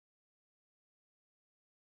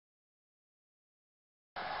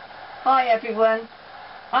Hi everyone,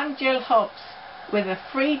 I'm Gill Hobbs with a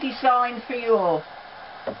free design for you all.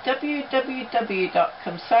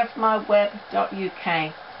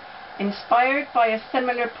 www.comesurfmyweb.uk, inspired by a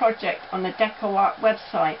similar project on the DecoArt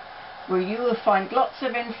website, where you will find lots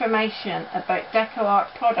of information about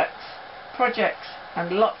DecoArt products, projects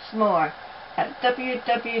and lots more at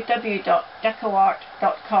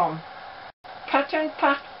www.decoart.com. Pattern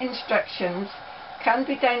pack instructions can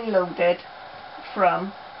be downloaded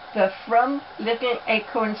from the From Little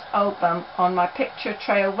Acorns album on my Picture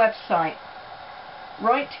Trail website.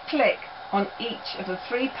 Right click on each of the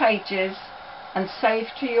 3 pages and save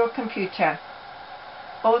to your computer.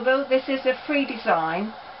 Although this is a free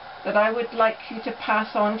design that I would like you to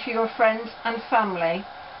pass on to your friends and family,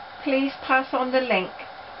 please pass on the link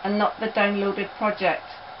and not the downloaded project.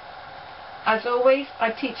 As always,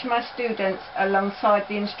 I teach my students alongside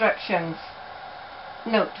the instructions.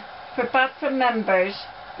 Note, for BADFA members,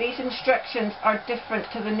 these instructions are different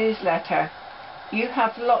to the newsletter. You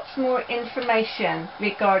have lots more information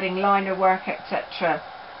regarding liner work, etc.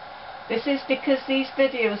 This is because these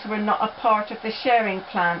videos were not a part of the sharing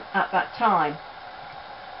plan at that time.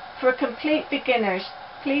 For complete beginners,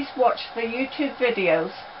 please watch the YouTube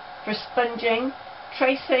videos for sponging,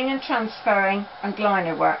 tracing and transferring and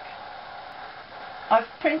liner work. I've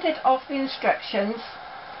printed off the instructions.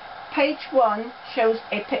 Page 1 shows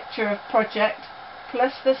a picture of project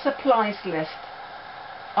plus the supplies list.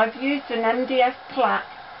 I've used an MDF plaque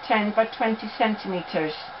 10 by 20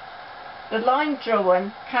 centimeters. The line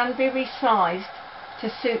drawing can be resized to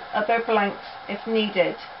suit other blanks if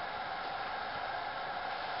needed.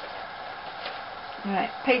 Right,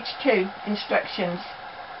 page 2, instructions.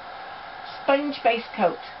 Sponge base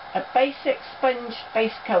coat. A basic sponge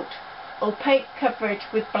base coat. Opaque coverage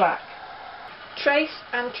with black. Trace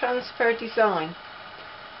and transfer design.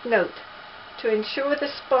 Note, to ensure the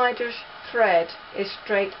spider's thread is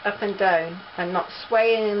straight up and down and not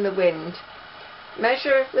swaying in the wind,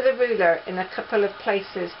 measure with a ruler in a couple of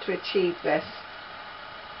places to achieve this.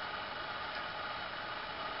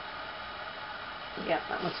 Yeah,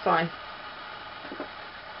 that one's fine.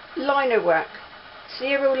 Liner work.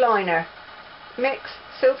 Zero liner. Mix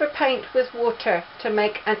silver paint with water to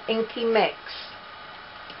make an inky mix.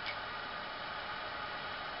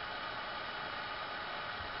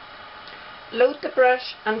 Load the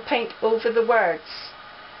brush and paint over the words.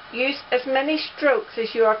 Use as many strokes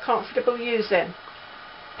as you are comfortable using.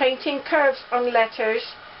 Painting curves on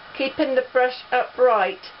letters, keeping the brush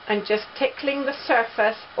upright and just tickling the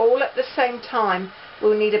surface all at the same time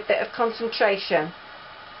will need a bit of concentration.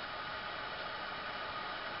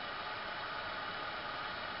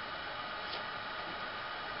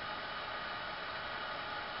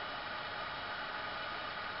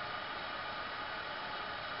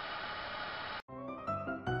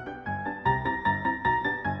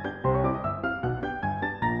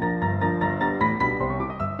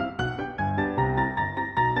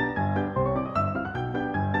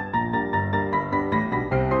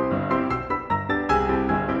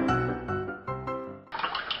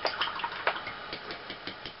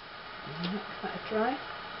 Let it dry.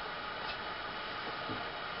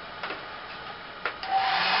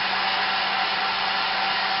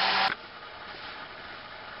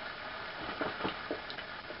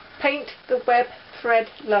 Paint the web thread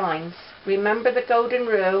lines. Remember the golden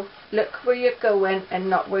rule, look where you're going and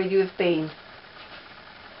not where you have been.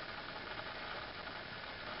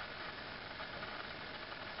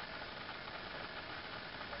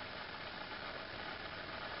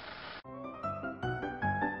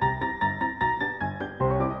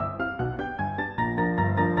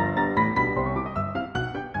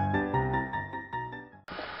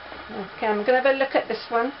 Okay, I'm going to have a look at this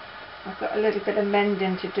one. I've got a little bit of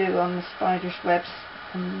mending to do on the spider's webs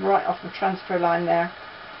and right off the transfer line there.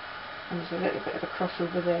 And there's a little bit of a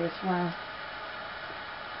crossover there as well.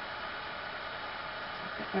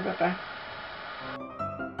 Get my rubber.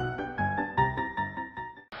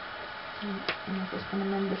 And I'm just going to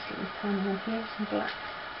mend this little panel here, some black.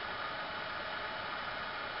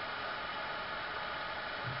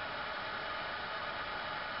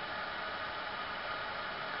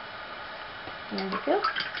 There we go.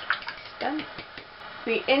 Done.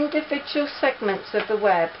 The individual segments of the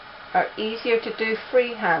web are easier to do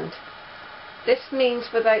freehand. This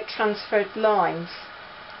means without transferred lines.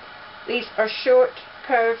 These are short,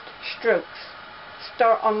 curved strokes.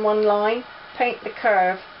 Start on one line, paint the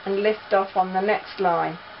curve and lift off on the next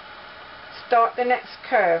line. Start the next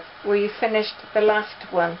curve where you finished the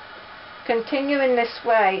last one. Continue in this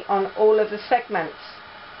way on all of the segments.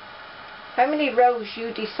 How many rows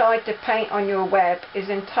you decide to paint on your web is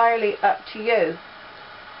entirely up to you.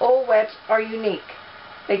 All webs are unique.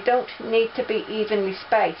 They don't need to be evenly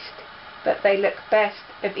spaced, but they look best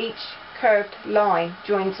if each curved line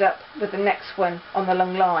joins up with the next one on the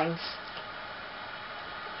long lines.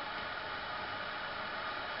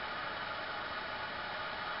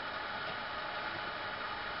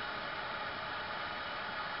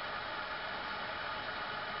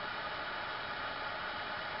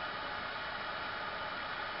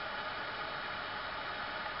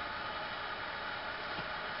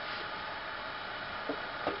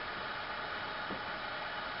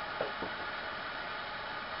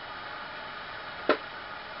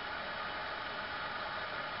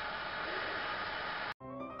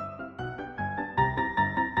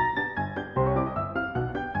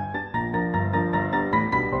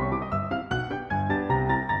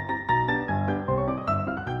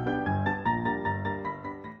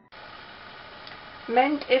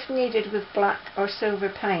 Mend if needed with black or silver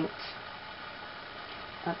paint.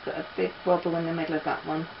 I've got a big wobble in the middle of that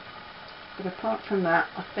one, but apart from that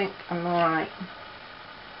I think I'm alright.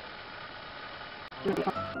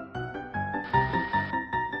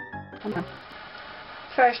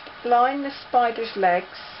 First line the spider's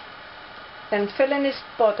legs, then fill in his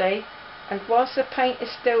body, and whilst the paint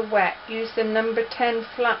is still wet use the number 10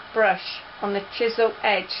 flat brush on the chisel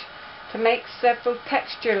edge to make several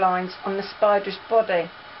texture lines on the spider's body.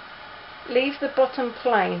 Leave the bottom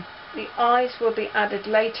plain. The eyes will be added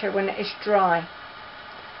later when it is dry.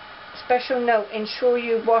 Special note, ensure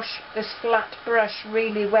you wash this flat brush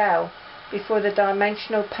really well before the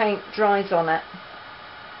dimensional paint dries on it.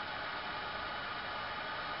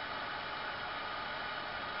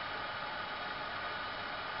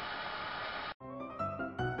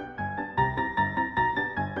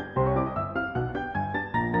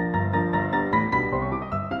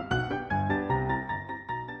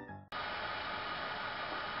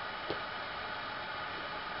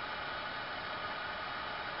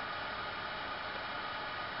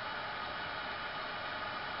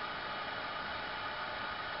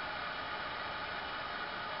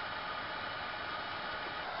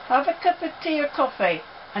 Have a cup of tea or coffee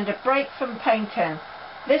and a break from painting.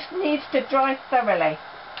 This needs to dry thoroughly.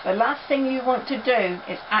 The last thing you want to do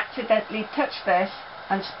is accidentally touch this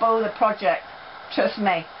and spoil the project. Trust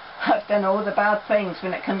me, I've done all the bad things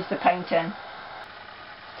when it comes to painting.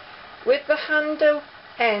 With the handle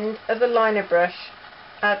end of the liner brush,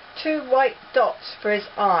 add 2 white dots for his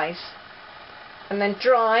eyes, and then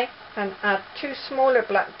dry and add 2 smaller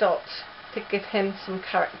black dots to give him some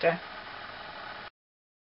character.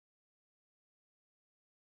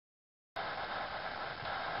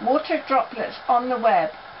 Water droplets on the web.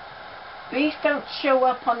 These don't show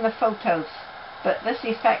up on the photos, but this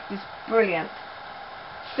effect is brilliant.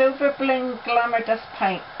 Silver Bloom Glamour Dust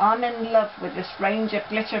Paint. I'm in love with this range of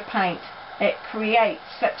glitter paint. It creates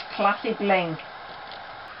such classy bling.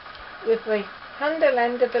 With the handle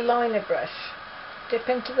end of the liner brush, dip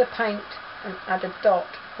into the paint and add a dot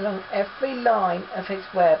along every line of his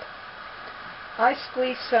web. I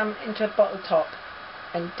squeezed some into a bottle top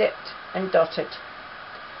and dipped and dotted.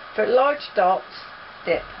 For large dots,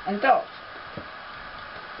 dip and dot.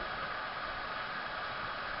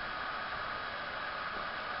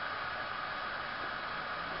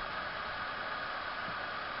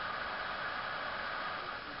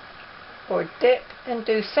 Or dip and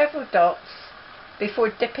do several dots before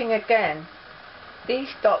dipping again. These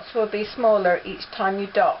dots will be smaller each time you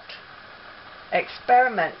dot.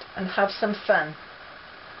 Experiment and have some fun.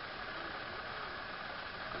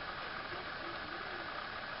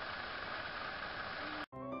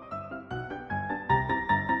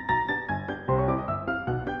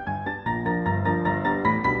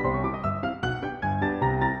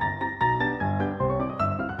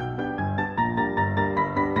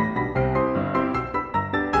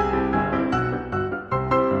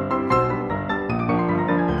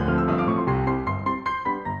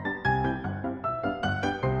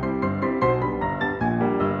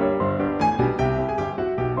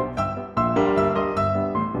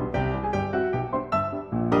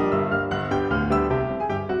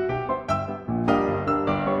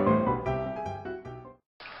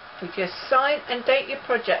 You just sign and date your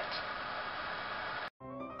project.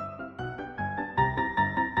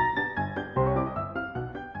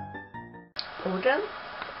 All done.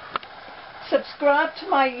 Subscribe to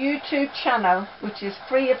my YouTube channel, which is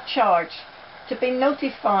free of charge, to be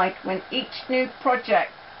notified when each new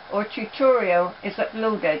project or tutorial is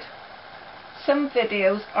uploaded. Some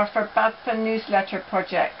videos are for Bad Fun newsletter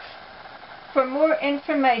projects. For more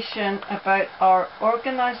information about our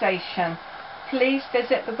organisation, please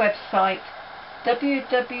visit the website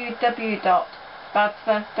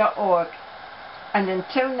www.badfa.org. And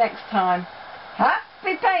until next time,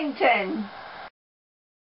 happy painting!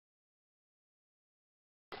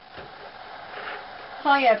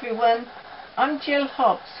 Hi everyone, I'm Gill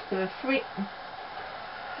Hobbs with a free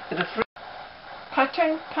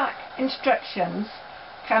pattern pack. Instructions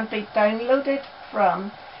can be downloaded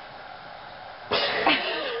from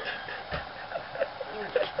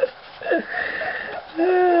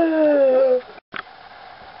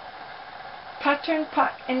pattern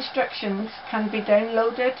pack instructions can be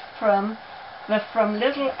downloaded from the From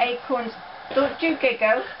Little Acorns. Don't you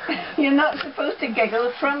giggle. You're not supposed to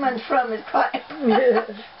giggle. From and from is quite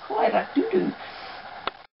quite a doo-doo.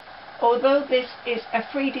 Although this is a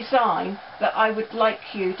free design that I would like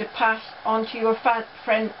you to pass on to your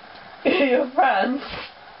friend your friends.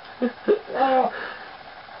 Oh.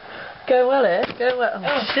 Go well here, go well.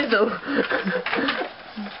 Oh, sizzle.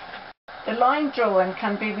 The line drawing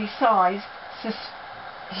can be resized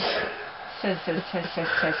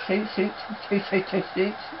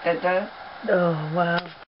Oh wow.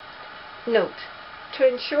 Note, to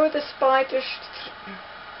ensure the spiders.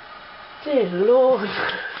 Dear Lord.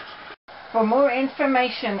 For more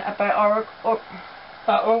information about our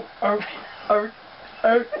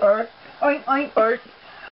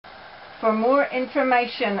For more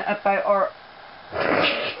information about our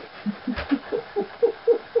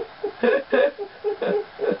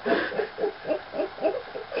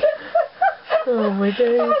Oh my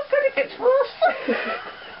days.